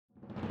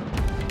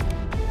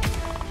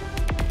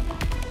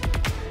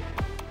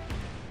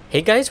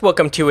Hey guys,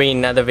 welcome to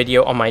another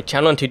video on my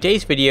channel. In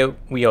today's video,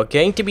 we are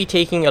going to be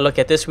taking a look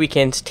at this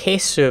weekend's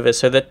test server.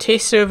 So the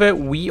test server,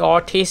 we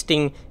are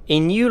testing a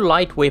new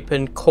light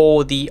weapon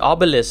called the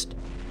Arbalest.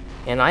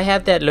 And I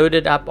have that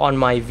loaded up on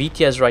my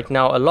VTS right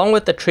now, along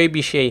with the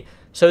Trebuchet.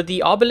 So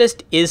the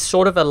Arbalest is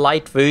sort of a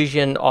light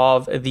version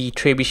of the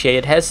Trebuchet.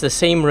 It has the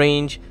same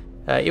range.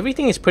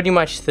 Everything is pretty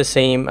much the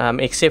same,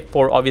 except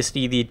for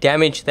obviously the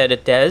damage that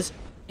it does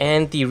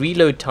and the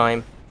reload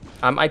time.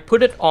 I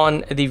put it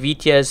on the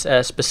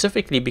VTS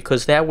specifically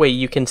because that way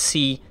you can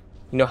see,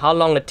 how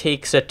long it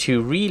takes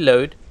to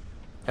reload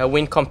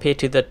when compared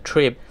to the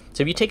Treb.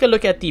 So if you take a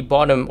look at the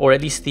bottom, or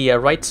at least the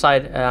right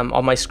side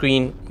of my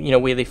screen,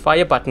 where the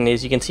fire button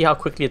is, you can see how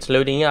quickly it's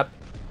loading up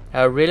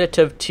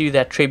relative to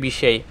that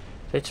Trebuchet.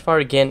 So let's fire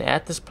again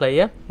at this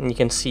player, and you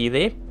can see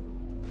there.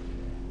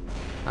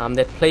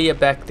 That player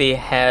back there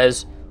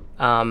has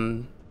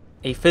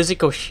a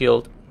physical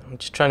shield. I'm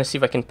just trying to see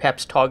if I can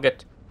perhaps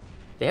target.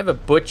 They have a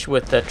butch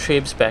with the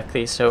Trebs back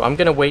there, so I'm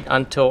going to wait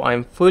until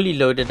I'm fully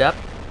loaded up.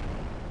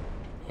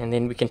 And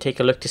then we can take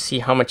a look to see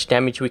how much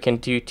damage we can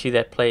do to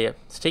that player.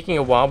 It's taking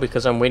a while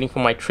because I'm waiting for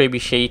my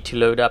Trebuchet to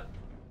load up.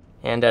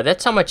 And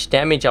that's how much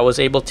damage I was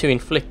able to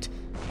inflict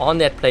on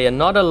that player.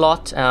 Not a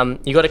lot.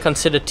 You got to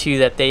consider too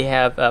that they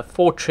have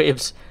 4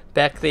 Trebs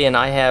back there, and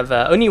I have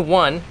only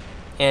 1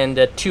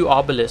 and 2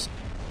 Arbalest.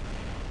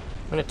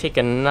 I'm going to take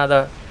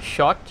another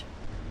shot.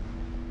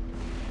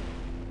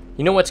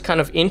 What's kind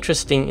of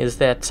interesting is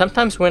that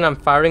sometimes when I'm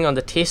firing on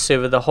the test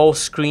server, the whole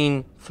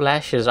screen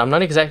flashes. I'm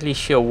not exactly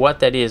sure what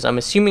that is. I'm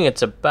assuming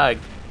it's a bug.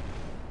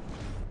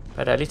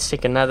 But let's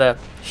take another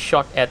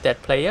shot at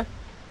that player.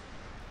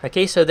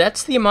 Okay, so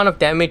that's the amount of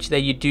damage that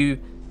you do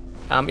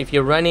if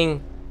you're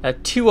running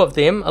 2 of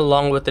them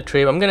along with the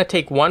Treb. I'm going to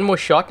take one more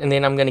shot, and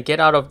then I'm going to get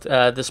out of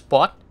the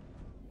spot.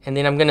 And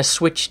then I'm going to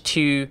switch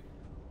to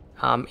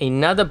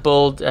another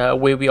build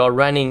where we are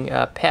running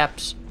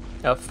perhaps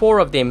 4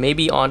 of them,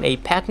 maybe on a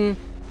pattern.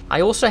 I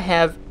also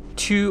have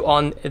 2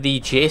 on the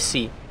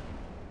Jesse.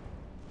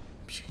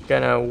 Just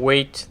gonna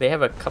wait. They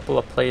have a couple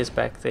of players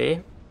back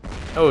there.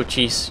 Oh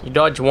jeez, you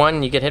dodge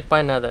one, you get hit by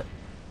another.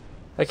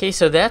 Okay,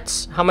 so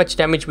that's how much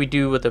damage we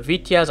do with the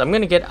VTRs. I'm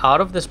gonna get out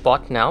of this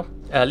bot now.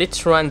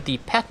 Let's run the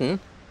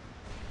pattern,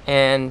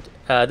 and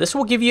this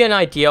will give you an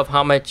idea of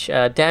how much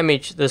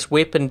damage this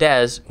weapon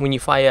does when you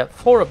fire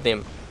 4 of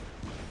them.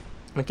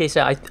 Okay,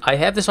 so I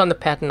have this on the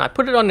pattern. I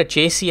put it on the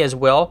Jesse as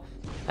well.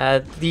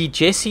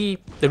 The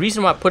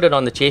reason why I put it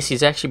on the Jesse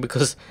is actually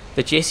because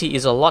the Jesse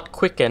is a lot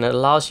quicker, and it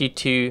allows you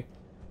to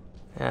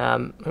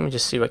let me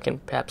just see if I can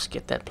perhaps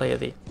get that player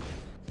there.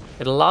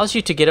 It allows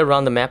you to get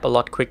around the map a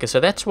lot quicker,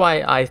 so that's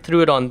why I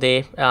threw it on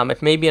there.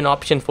 It may be an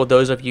option for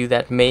those of you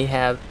that may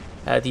have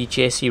the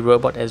Jesse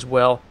robot as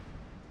well.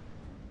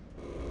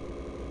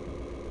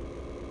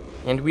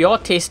 And we are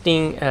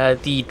testing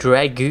the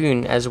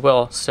Dragoon as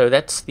well, so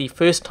that's the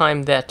first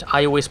time that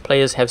iOS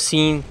players have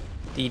seen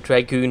the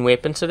Dragoon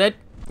weapon. So that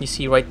you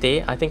see right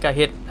there, I think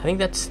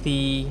that's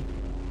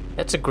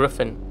a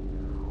Griffin.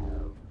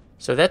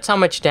 So that's how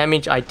much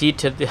damage I did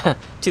to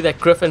to that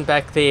Griffin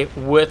back there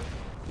with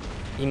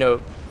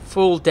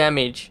full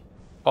damage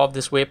of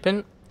this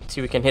weapon. Let's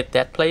see if we can hit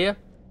that player.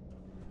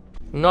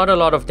 Not a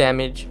lot of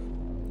damage.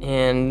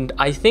 And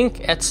I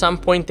think at some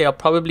point they are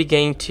probably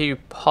going to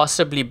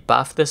possibly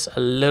buff this a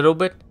little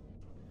bit.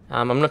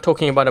 I'm not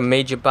talking about a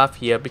major buff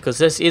here, because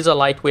this is a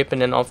light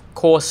weapon, and of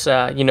course,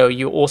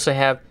 you also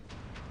have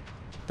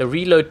the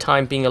reload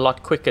time being a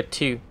lot quicker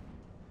too.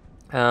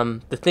 The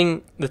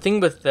thing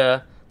with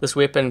this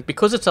weapon,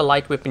 because it's a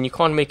light weapon, you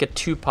can't make it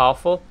too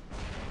powerful,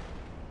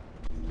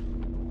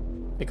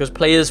 because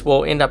players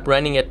will end up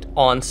running it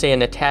on, say, a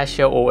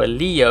Natasha or a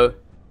Leo,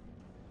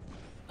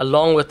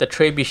 along with the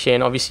Trebuchet,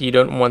 and obviously you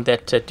don't want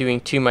that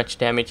doing too much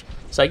damage.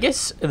 So I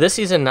guess this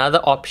is another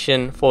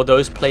option for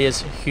those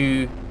players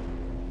who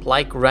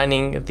like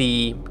running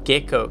the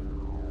Gekkos.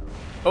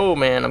 Oh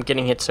man, I'm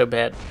getting hit so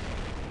bad.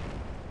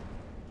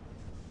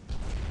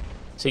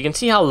 So you can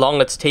see how long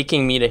it's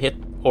taking me to hit,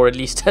 or at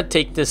least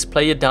take this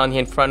player down here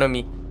in front of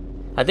me.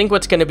 I think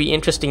what's going to be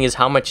interesting is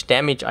how much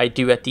damage I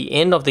do at the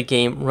end of the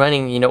game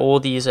running,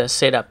 all these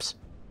setups.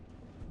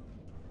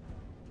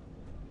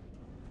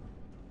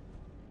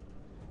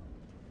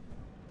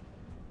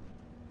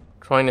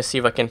 Trying to see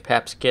if I can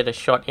perhaps get a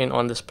shot in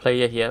on this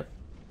player here.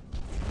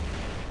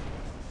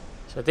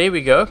 So there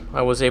we go.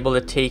 I was able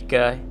to take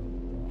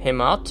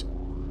him out.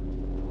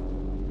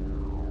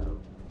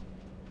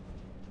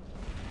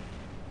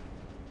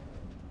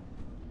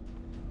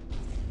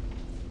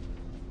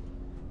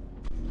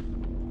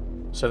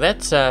 So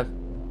that's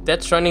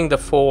running the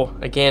 4.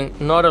 Again,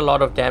 not a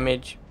lot of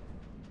damage.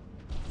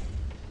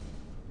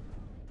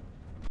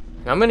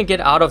 I'm going to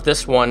get out of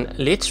this one.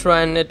 Let's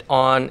run it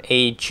on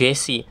a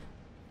Jesse.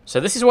 So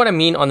this is what I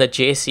mean on the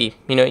Jesse.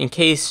 In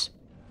case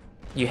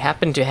you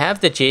happen to have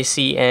the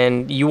Jesse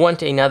and you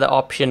want another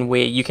option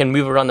where you can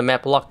move around the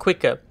map a lot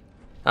quicker.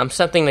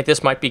 Something like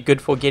this might be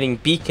good for getting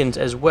beacons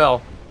as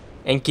well,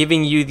 and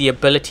giving you the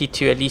ability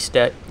to at least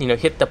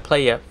hit the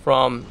player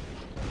from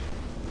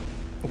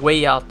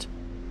way out.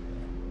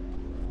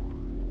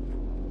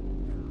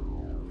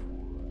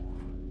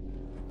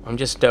 I'm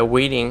just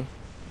waiting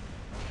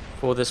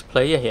for this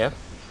player here.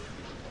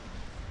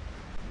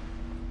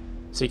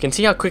 So you can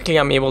see how quickly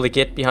I'm able to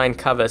get behind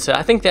cover. So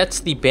I think that's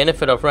the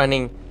benefit of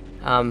running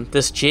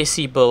this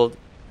Jesse build.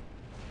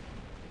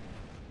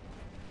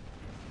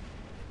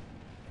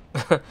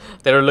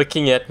 They're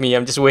looking at me.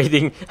 I'm just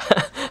waiting.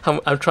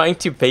 I'm trying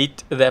to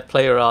bait that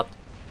player out.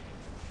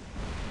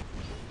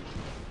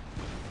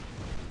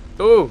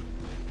 Oh!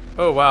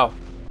 Oh, wow.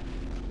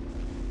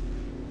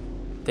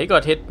 They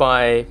got hit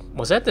by...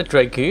 Was that the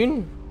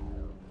Dragoon?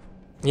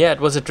 Yeah,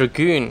 it was a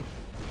Dragoon.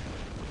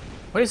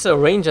 What is the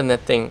range on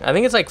that thing? I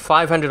think it's like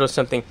 500 or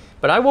something.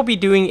 But I will be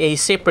doing a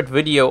separate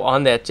video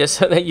on that just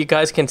so that you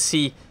guys can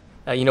see,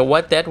 you know,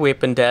 what that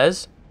weapon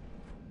does.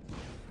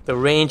 The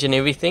range and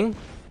everything.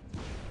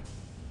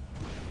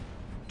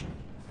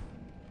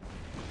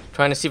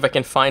 Trying to see if I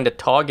can find a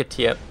target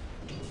here.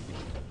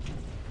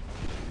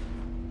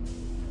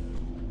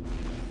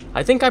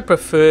 I think I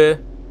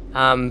prefer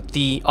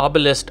the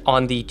Arbalest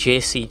on the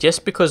Jesse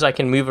just because I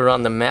can move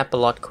around the map a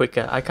lot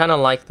quicker. I kind of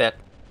like that.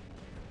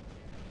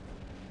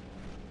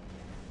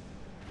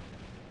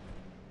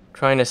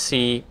 Trying to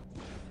see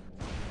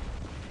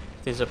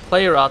if there's a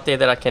player out there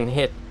that I can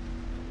hit.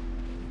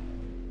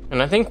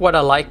 And I think what I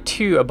like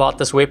too about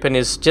this weapon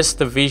is just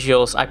the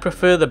visuals. I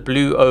prefer the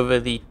blue over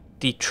the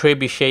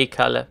Trebuchet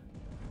color.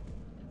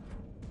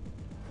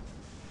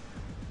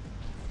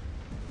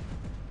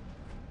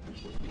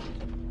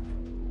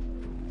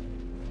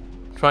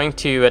 Trying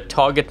to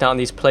target down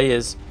these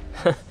players.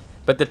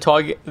 But the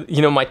target,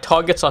 you know, my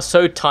targets are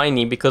so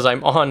tiny because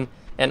I'm on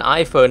an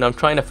iPhone. I'm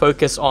trying to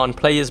focus on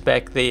players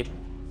back there.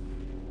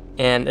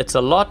 And it's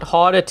a lot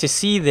harder to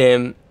see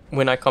them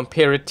when I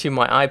compare it to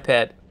my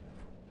iPad.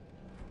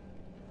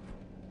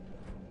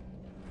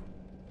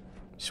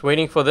 Just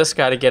waiting for this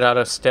guy to get out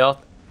of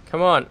stealth.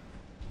 Come on.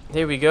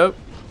 There we go.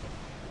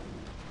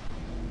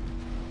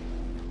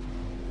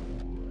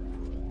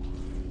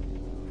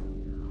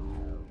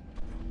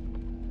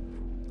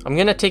 I'm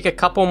gonna take a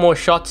couple more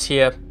shots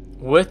here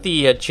with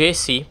the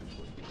Jesse.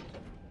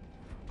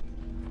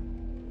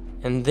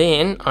 And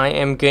then I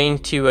am going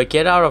to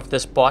get out of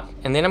this bot.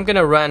 And then I'm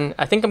gonna run,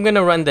 I think I'm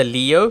gonna run the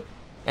Leo.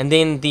 And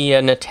then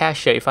the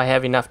Natasha if I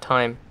have enough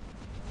time.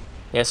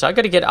 Yeah, so I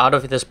gotta get out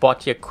of this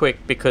bot here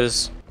quick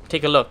because,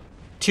 take a look.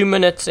 2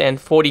 minutes and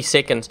 40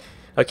 seconds.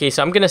 Okay,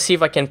 so I'm gonna see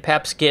if I can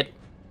perhaps get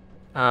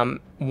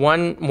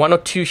one or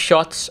two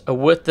shots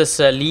with this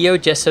Leo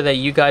just so that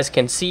you guys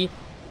can see.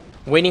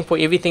 Waiting for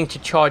everything to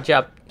charge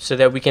up so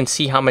that we can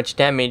see how much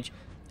damage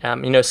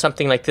you know,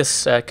 something like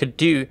this could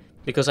do,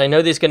 because I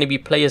know there's going to be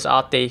players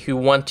out there who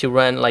want to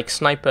run like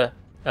sniper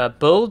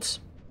builds.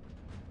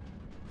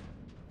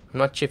 I'm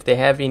not sure if they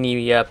have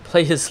any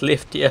players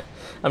left here.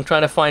 I'm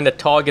trying to find a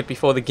target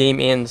before the game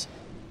ends.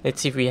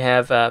 Let's see if we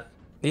have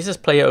there's this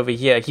player over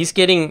here. He's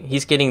getting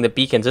the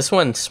beacons. This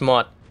one's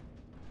smart.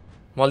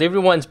 While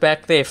everyone's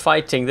back there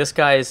fighting, this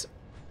guy's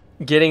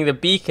getting the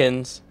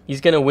beacons.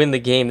 He's gonna win the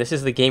game. This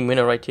is the game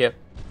winner right here.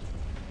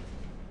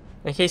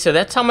 Okay, so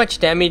that's how much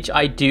damage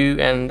I do,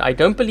 and I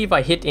don't believe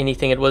I hit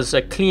anything. It was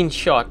a clean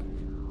shot.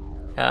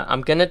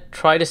 I'm gonna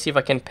try to see if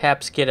I can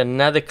perhaps get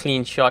another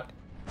clean shot.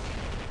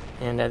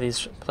 And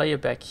there's a player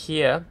back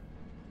here.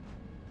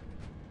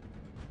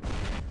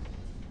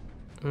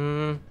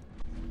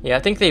 Yeah, I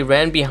think they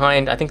ran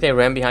behind. I think they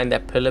ran behind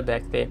that pillar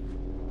back there.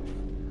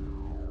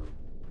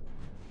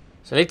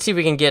 So let's see if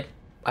we can get...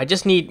 I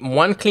just need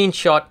one clean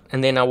shot,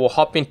 and then I will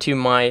hop into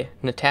my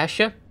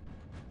Natasha.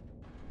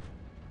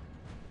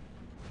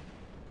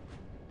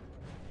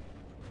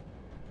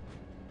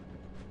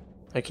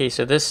 Okay,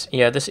 so this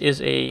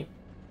is a...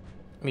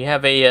 We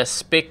have a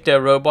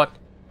Spectre robot.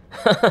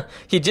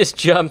 He just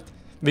jumped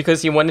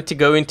because he wanted to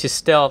go into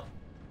stealth.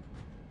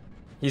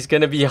 He's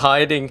gonna be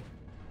hiding.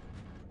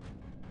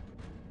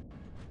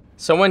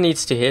 Someone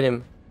needs to hit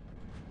him.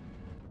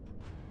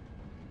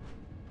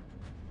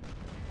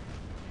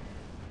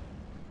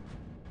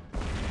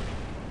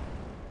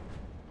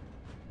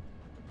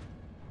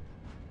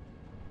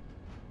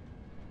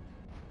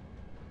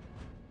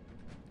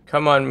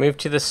 Come on, move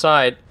to the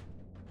side.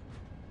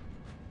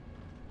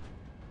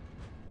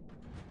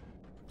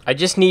 I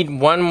just need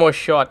one more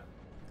shot.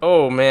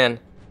 Oh man.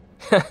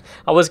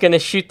 I was gonna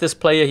shoot this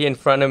player here in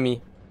front of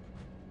me.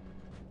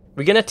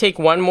 We're gonna take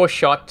one more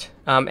shot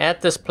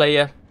at this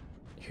player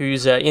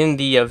who's in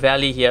the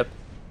valley here.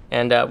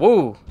 And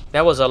whoa,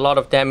 that was a lot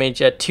of damage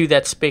to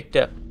that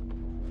Spectre.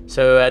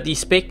 So the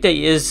Spectre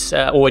is,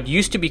 or it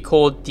used to be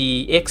called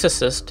the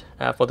Exorcist.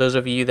 For those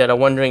of you that are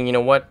wondering, you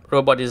know, what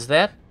robot is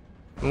that?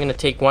 I'm gonna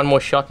take one more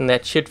shot and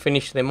that should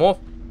finish them off.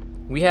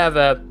 We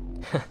have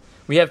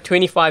we have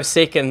 25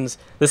 seconds.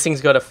 This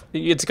thing's got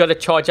to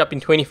charge up in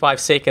 25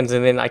 seconds,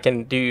 and then I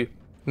can do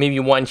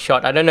maybe one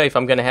shot. I don't know if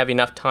I'm gonna have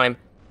enough time.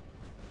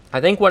 I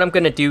think what I'm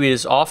gonna do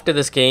is after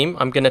this game,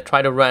 I'm gonna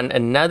try to run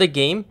another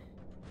game,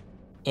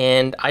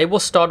 and I will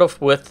start off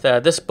with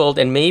this build,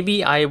 and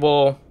maybe I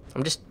will.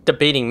 I'm just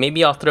debating.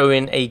 Maybe I'll throw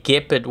in a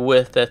Gepard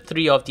with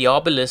 3 of the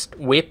Arbalest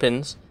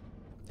weapons.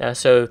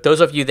 So those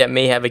of you that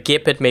may have a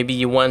Gepard, maybe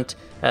you want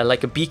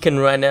like a beacon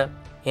runner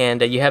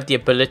and you have the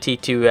ability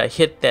to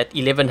hit that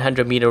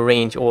 1100 meter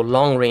range or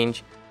long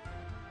range.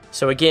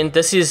 So again,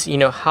 this is, you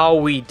know, how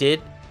we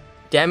did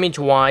damage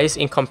wise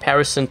in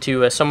comparison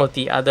to some of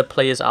the other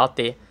players out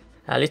there.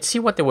 Let's see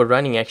what they were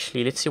running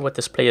actually. Let's see what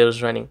this player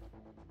was running.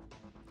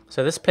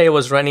 So this player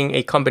was running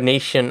a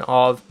combination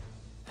of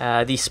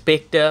the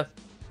Spectre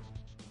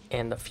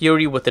and the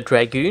Fury with the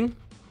Dragoon.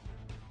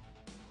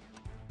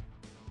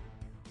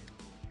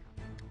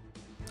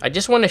 I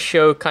just want to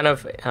show kind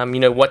of, you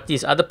know, what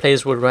these other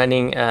players were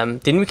running.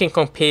 Then we can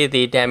compare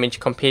their damage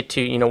compared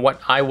to, you know, what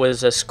I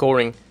was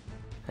scoring.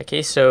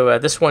 Okay, so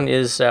this one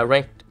is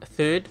ranked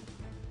 3rd.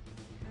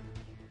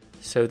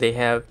 So they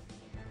have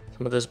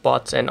some of those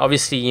bots. And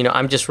obviously, you know,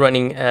 I'm just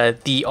running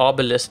the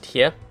Arbalest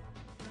here.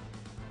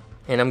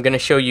 And I'm going to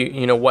show you,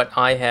 you know, what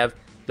I have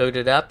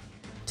loaded up.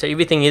 So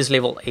everything is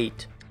level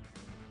 8.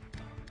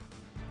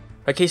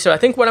 Okay, so I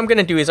think what I'm going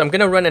to do is I'm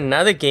going to run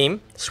another game,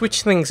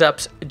 switch things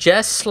up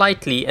just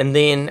slightly, and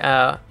then,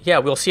 yeah,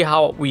 we'll see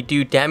how we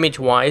do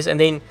damage-wise, and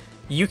then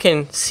you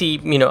can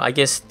see, you know, I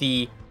guess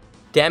the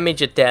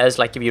damage it does,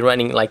 like if you're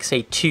running, like,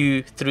 say,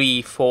 2,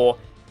 3, 4,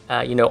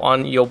 you know,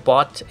 on your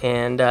bot,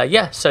 and,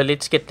 yeah, so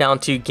let's get down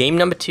to game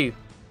number 2.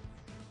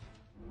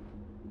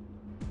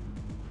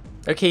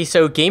 Okay,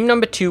 so game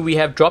number 2, we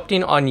have dropped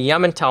in on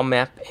Yamantau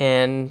map,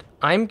 and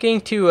I'm going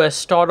to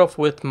start off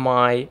with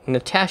my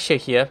Natasha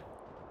here,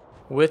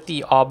 with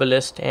the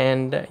Arbalest,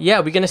 and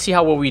yeah, we're gonna see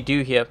how well we do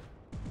here.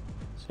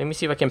 So let me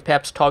see if I can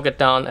perhaps target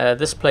down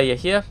this player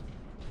here.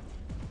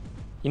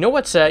 You know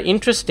what's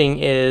interesting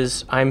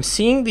is I'm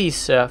seeing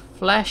these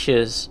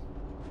flashes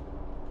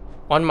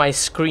on my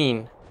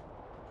screen,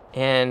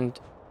 and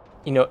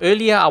you know,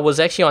 earlier I was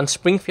actually on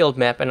Springfield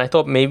map and I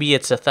thought maybe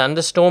it's a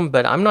thunderstorm,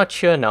 but I'm not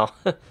sure now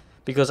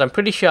because I'm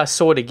pretty sure I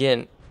saw it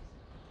again.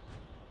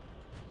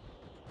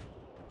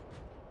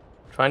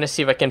 Trying to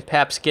see if I can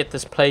perhaps get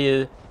this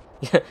player.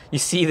 You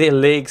see their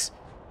legs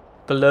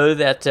below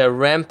that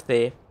ramp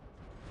there.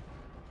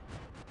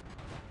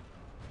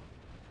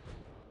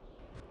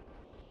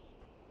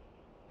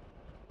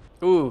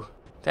 Ooh,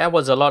 that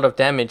was a lot of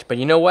damage. But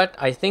you know what?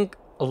 I think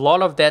a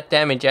lot of that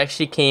damage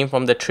actually came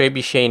from the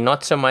Trebuchet,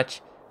 not so much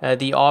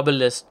the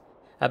Arbalest.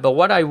 But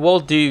what I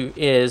will do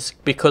is,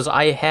 because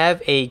I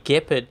have a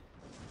Geppard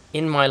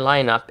in my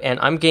lineup,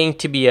 and I'm going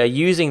to be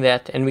using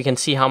that, and we can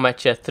see how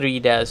much 3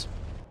 does.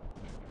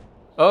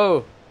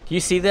 Oh, do you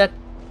see that?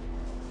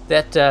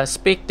 That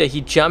Spectre,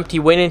 he jumped, he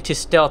went into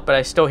stealth, but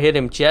I still hit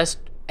him just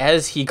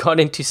as he got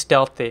into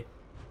stealth there.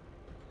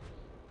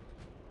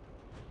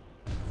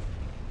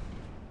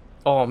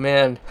 Oh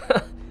man,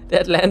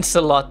 that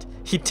Lancelot,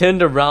 he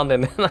turned around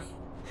and then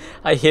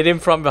I hit him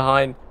from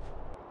behind.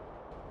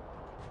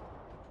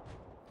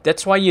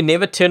 That's why you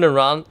never turn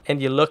around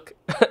and you look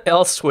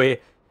elsewhere.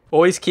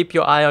 Always keep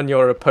your eye on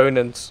your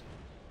opponents.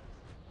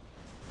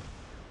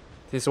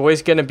 There's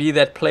always going to be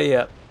that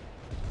player.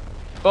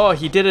 Oh,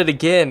 he did it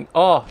again.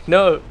 Oh,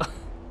 no.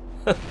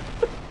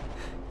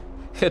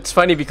 It's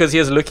funny because he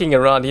was looking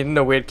around. He didn't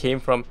know where it came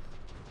from.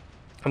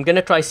 I'm going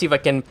to try see if I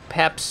can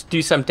perhaps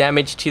do some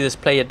damage to this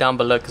player down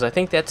below, because I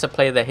think that's a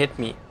player that hit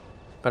me.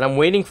 But I'm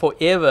waiting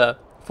forever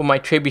for my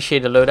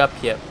Trebuchet to load up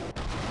here.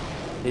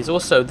 There's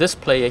also this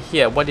player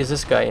here. What is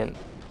this guy in?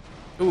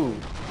 Ooh.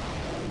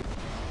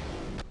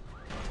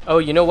 Oh,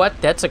 you know what?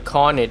 That's a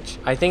Carnage.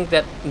 I think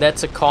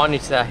that's a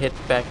Carnage that I hit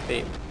back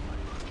there.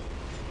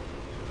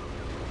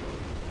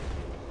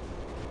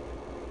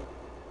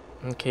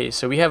 Okay,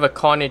 so we have a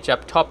Carnage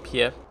up top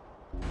here.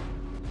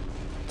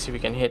 Let's see if we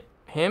can hit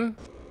him.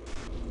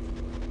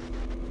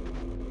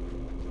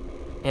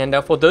 And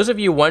for those of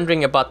you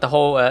wondering about the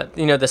whole,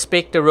 you know, the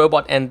Spectre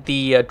robot and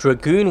the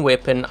Dragoon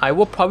weapon, I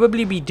will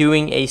probably be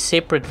doing a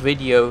separate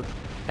video,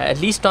 at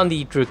least on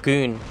the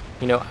Dragoon.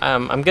 You know,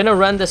 I'm going to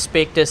run the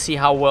Spectre, see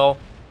how well,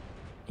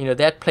 you know,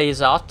 that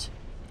plays out.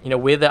 You know,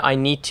 whether I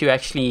need to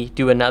actually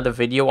do another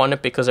video on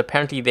it, because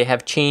apparently they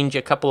have changed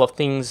a couple of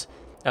things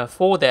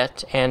for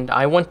that, and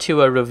I want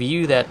to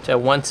review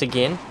that once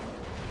again.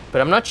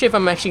 But I'm not sure if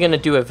I'm actually going to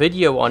do a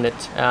video on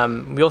it.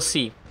 We'll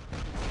see.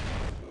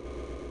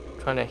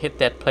 Trying to hit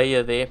that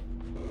player there.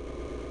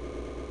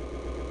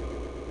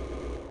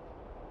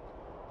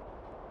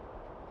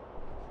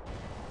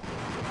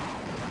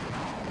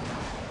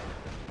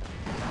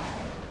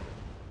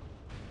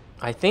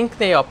 I think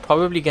they are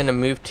probably going to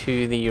move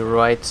to the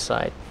right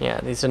side.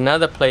 Yeah, there's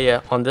another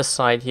player on this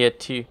side here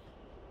too.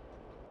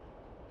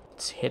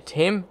 Let's hit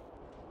him.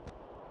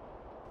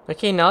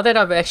 Okay, now that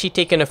I've actually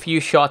taken a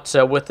few shots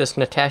with this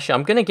Natasha,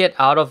 I'm going to get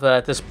out of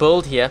this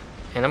build here,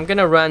 and I'm going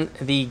to run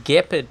the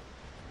Geppard.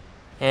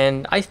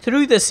 And I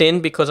threw this in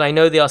because I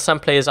know there are some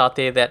players out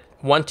there that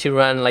want to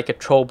run like a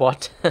troll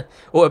bot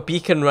or a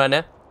beacon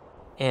runner.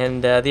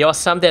 And there are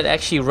some that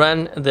actually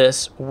run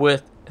this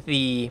with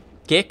the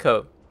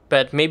Gekko.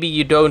 But maybe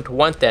you don't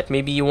want that.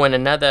 Maybe you want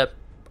another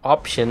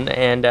option,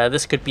 and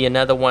this could be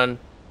another one,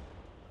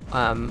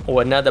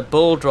 or another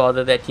build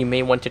rather, that you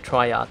may want to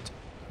try out.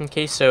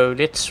 Okay, so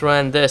let's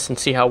run this and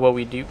see how well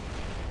we do.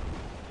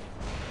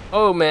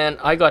 Oh man,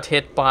 I got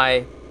hit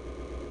by...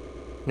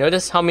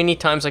 Notice how many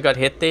times I got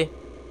hit there?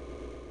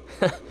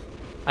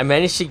 I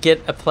managed to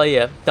get a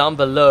player down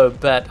below,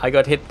 but I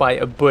got hit by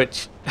a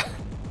butch.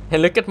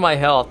 And look at my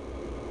health.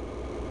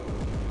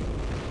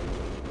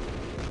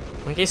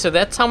 Okay, so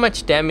that's how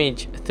much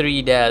damage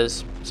 3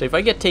 does. So if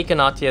I get taken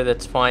out here,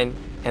 that's fine.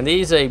 And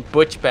there's a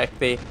butch back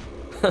there.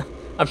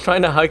 I'm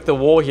trying to hug the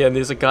wall here, and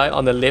there's a guy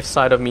on the left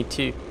side of me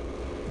too.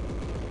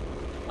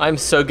 I'm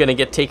so gonna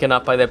get taken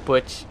up by that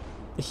butch.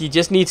 He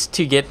just needs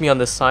to get me on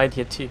the side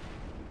here too.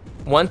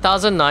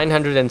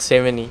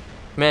 1970.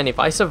 Man, if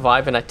I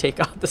survive and I take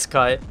out this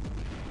guy,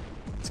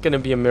 it's gonna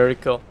be a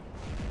miracle.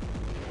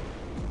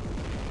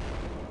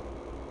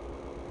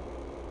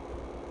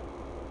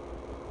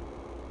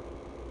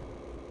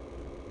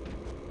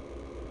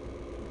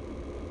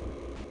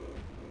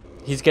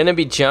 He's gonna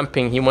be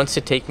jumping. He wants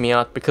to take me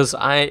out because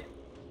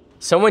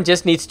someone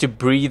just needs to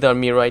breathe on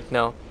me right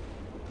now.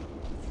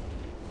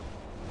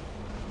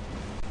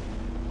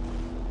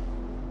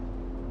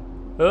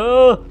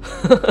 Oh!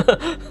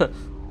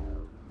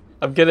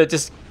 I'm gonna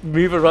just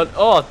move around.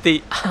 Oh,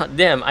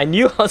 damn, I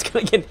knew I was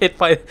gonna get hit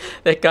by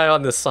that guy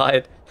on the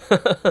side.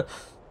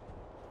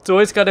 It's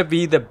always gotta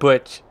be the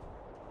butch.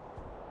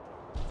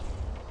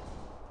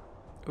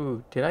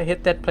 Ooh, did I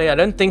hit that player? I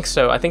don't think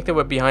so. I think they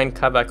were behind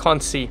cover. I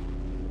can't see.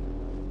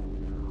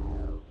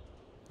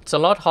 It's a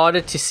lot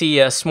harder to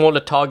see smaller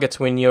targets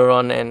when you're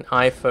on an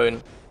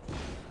iPhone.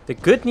 The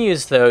good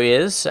news though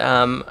is,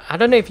 I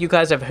don't know if you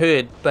guys have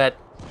heard, but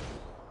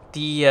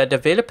the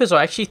developers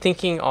are actually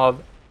thinking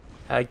of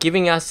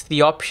giving us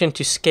the option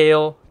to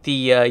scale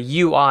the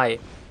UI.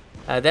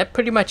 That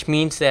pretty much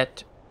means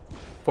that,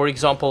 for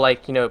example,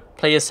 like, you know,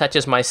 players such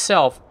as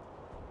myself,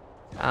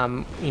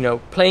 you know,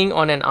 playing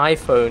on an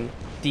iPhone,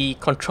 the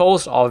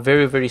controls are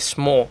very, very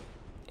small.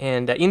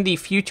 And in the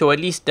future, or at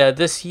least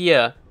this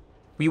year,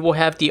 we will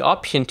have the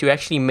option to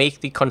actually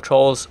make the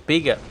controls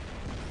bigger.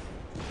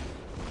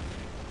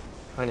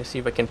 Trying to see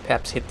if I can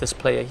perhaps hit this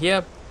player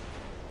here.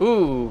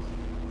 Ooh,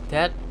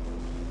 that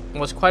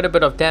was quite a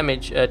bit of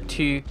damage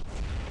to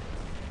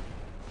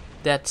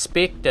that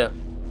Spectre.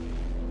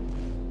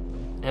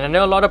 And I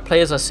know a lot of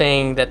players are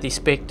saying that the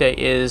Spectre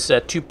is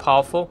too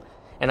powerful,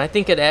 and I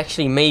think it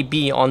actually may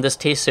be on this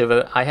test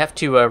server. I have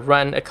to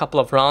run a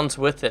couple of rounds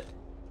with it.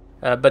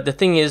 But the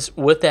thing is,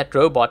 with that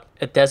robot,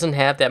 it doesn't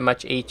have that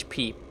much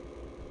HP.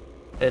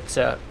 It's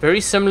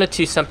very similar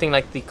to something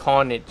like the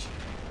Carnage.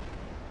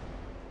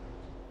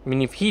 I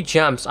mean, if he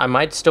jumps, I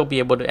might still be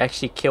able to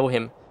actually kill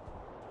him.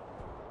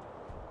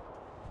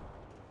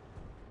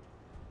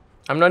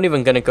 I'm not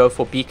even going to go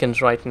for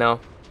beacons right now,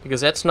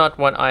 because that's not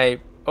what I...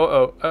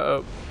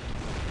 Oh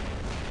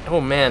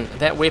man,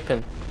 that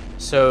weapon.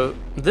 So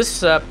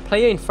this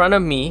player in front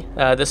of me,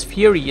 this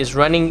Fury, is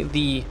running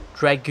the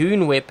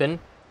Dragoon weapon,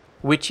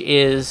 which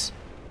is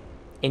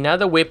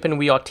another weapon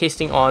we are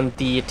testing on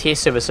the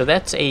test server. So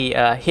that's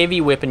a heavy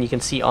weapon you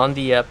can see on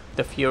the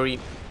Fury.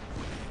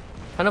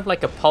 Kind of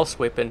like a pulse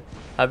weapon.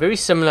 Very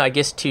similar, I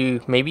guess, to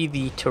maybe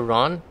the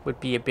Tehran would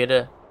be a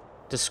better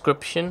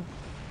description.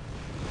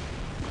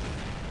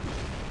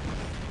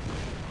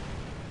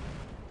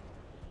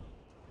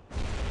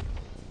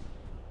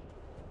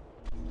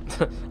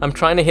 I'm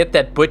trying to hit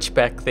that butch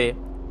back there,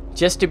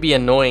 just to be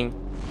annoying.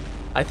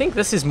 I think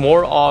this is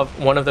more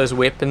of one of those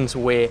weapons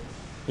where,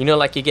 you know,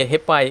 like you get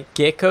hit by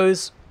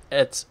geckos,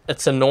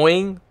 it's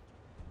annoying,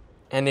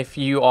 and if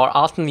you are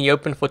out in the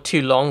open for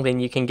too long, then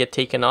you can get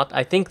taken out.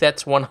 I think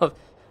that's one of,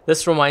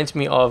 this reminds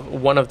me of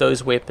one of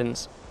those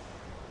weapons.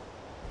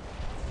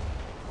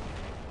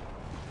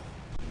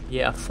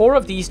 Yeah, 4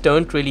 of these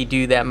don't really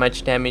do that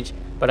much damage,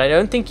 but I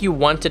don't think you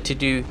want it to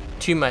do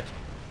too much.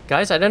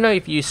 Guys, I don't know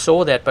if you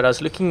saw that, but I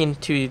was looking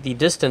into the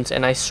distance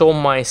and I saw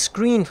my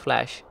screen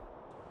flash.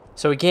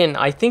 So again,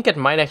 I think it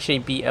might actually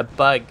be a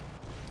bug.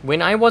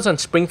 When I was on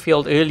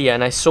Springfield earlier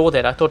and I saw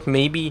that, I thought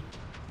maybe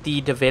the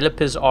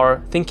developers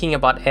are thinking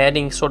about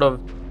adding sort of,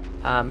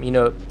 you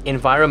know,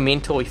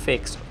 environmental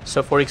effects.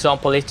 So for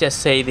example, let's just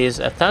say there's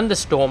a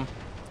thunderstorm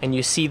and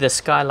you see the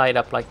sky light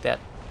up like that.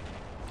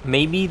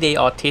 Maybe they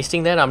are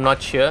testing that, I'm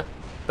not sure,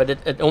 but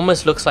it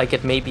almost looks like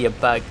it may be a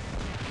bug.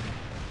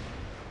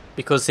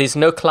 Because there's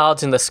no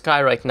clouds in the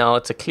sky right now,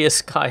 it's a clear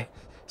sky.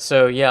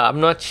 So yeah, I'm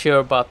not sure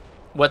about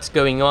what's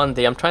going on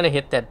there. I'm trying to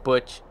hit that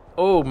butch.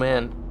 Oh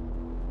man.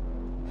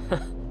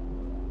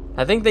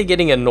 I think they're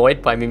getting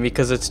annoyed by me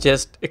because it's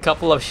just a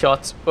couple of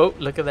shots. Oh,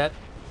 look at that.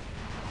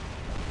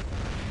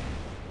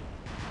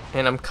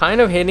 And I'm kind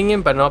of hitting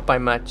him, but not by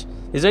much.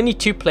 There's only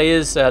 2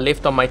 players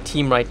left on my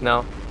team right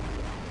now.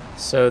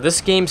 So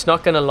this game's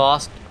not going to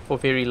last for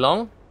very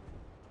long.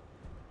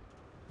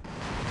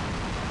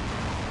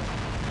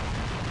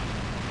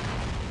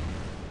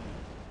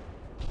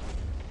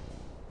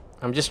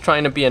 I'm just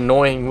trying to be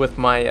annoying with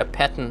my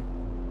pattern.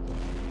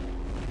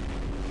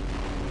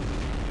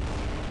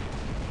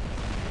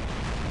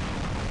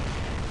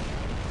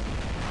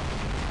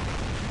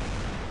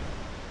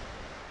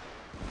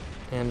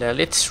 And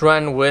let's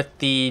run with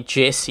the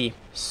Jesse.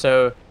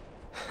 So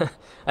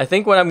I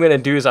think what I'm going to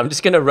do is I'm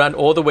just going to run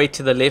all the way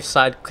to the left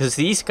side, because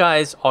these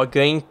guys are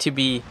going to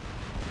be...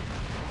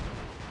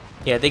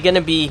 yeah, they're going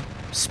to be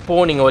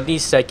spawning, or at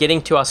least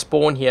getting to our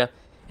spawn here.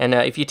 And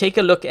if you take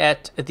a look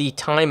at the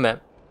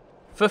timer,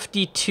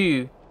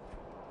 52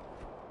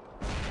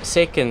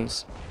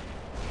 seconds.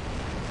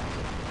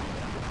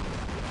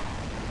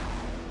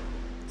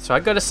 So I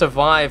got to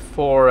survive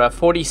for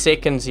 40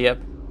 seconds here.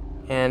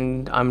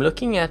 And I'm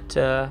looking at,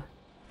 yeah,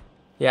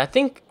 I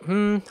think,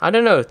 I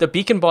don't know, the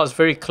beacon bar is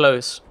very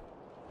close.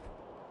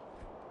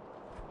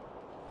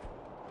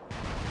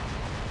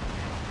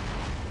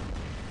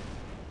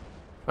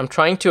 I'm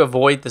trying to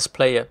avoid this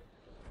player.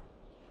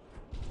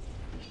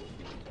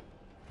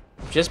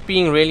 Just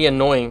being really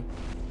annoying.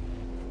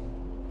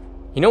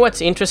 You know what's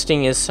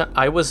interesting is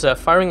I was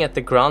firing at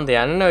the ground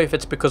there. I don't know if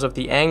it's because of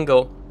the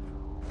angle.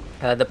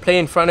 The player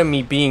in front of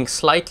me being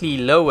slightly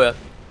lower.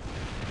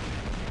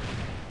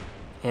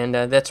 And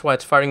that's why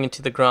it's firing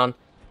into the ground.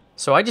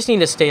 So I just need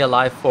to stay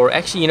alive for...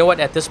 Actually, you know what?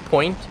 At this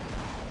point,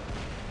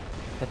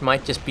 that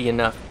might just be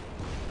enough.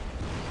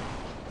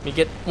 Let me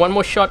get one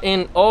more shot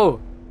in.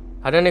 Oh!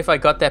 I don't know if I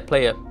got that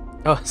player.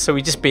 Oh, so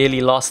we just barely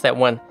lost that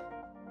one.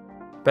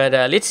 But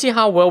let's see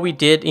how well we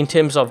did in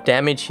terms of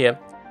damage here.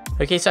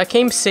 Okay, so I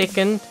came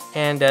second,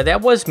 and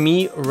that was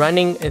me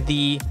running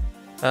the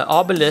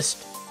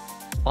Arbalest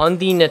on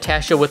the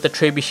Natasha with the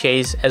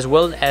Trebuchets, as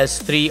well as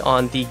 3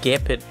 on the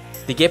Gekkos.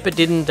 The Gekkos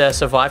didn't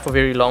survive for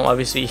very long,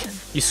 obviously.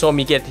 You saw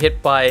me get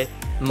hit by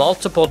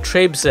multiple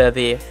Trebs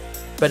there.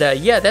 But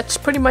yeah, that's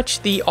pretty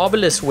much the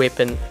Arbalest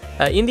weapon.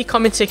 In the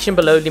comment section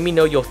below, let me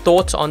know your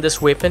thoughts on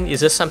this weapon.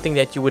 Is this something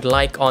that you would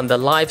like on the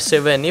live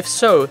server? And if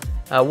so,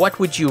 what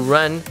would you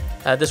run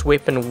this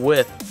weapon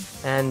with?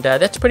 And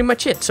that's pretty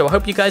much it. So I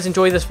hope you guys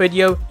enjoyed this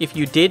video. If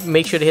you did,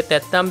 make sure to hit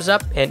that thumbs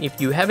up. And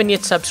if you haven't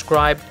yet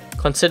subscribed,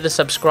 consider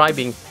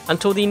subscribing.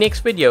 Until the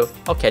next video,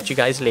 I'll catch you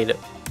guys later.